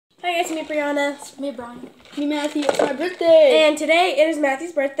Hi guys, me Brianna. It's me, Brian. Me, Matthew. It's my birthday. And today it is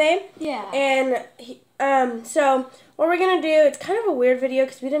Matthew's birthday. Yeah. And so what we're gonna do, it's kind of a weird video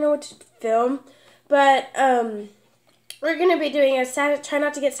because we didn't know what to film, but we're gonna be doing a try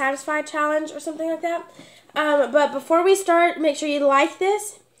not to get satisfied challenge or something like that. But before we start, make sure you like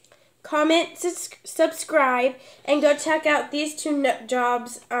this, comment, subscribe, and go check out these two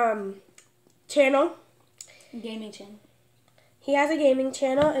Nutjobs channel. Gaming channel. He has a gaming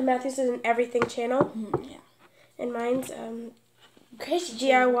channel, and Matthew's is an everything channel. Yeah. And mine's crazy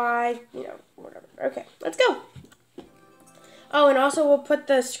DIY, whatever. Okay, let's go. Oh, and also we'll put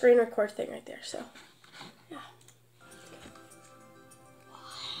the screen record thing right there. So, yeah.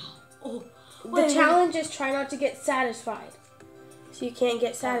 Oh. The challenge is try not to get satisfied. So you can't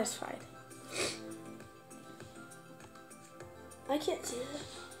get satisfied. I can't see it.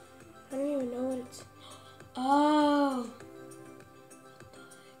 I don't even know what it's. Oh.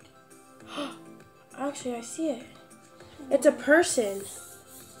 Actually, I see it. It's a person.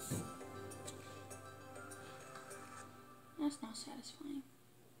 That's not satisfying.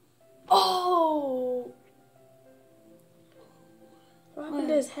 Oh! What happened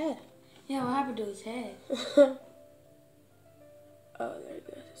to his head? Yeah, what happened to his head? Oh, there it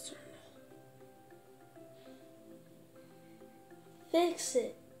goes. It's turned. Fix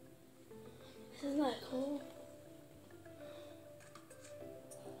it. Isn't that cool?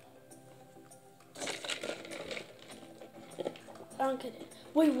 I don't get it.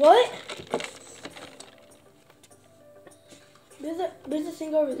 Wait, what? There's a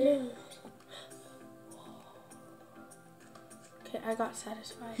thing over there. Okay, I got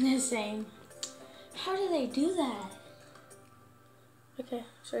satisfied. The same. How do they do that? Okay,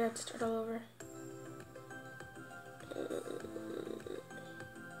 so I have to start all over.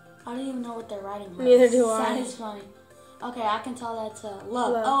 I don't even know what they're writing. Neither do I. Satisfying. Okay, I can tell that's love.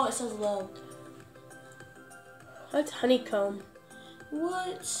 Love. Oh, it says love. That's honeycomb.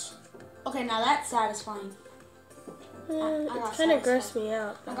 What? Okay, now that's satisfying. I got It's kind of satisfied. grossed me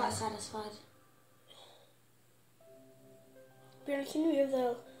out. I got satisfied. Brianna, can you give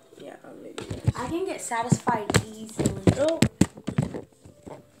the... Yeah, maybe. I can get satisfied easily. Oh.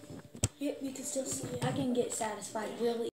 Yeah, you can still see it. I can get satisfied really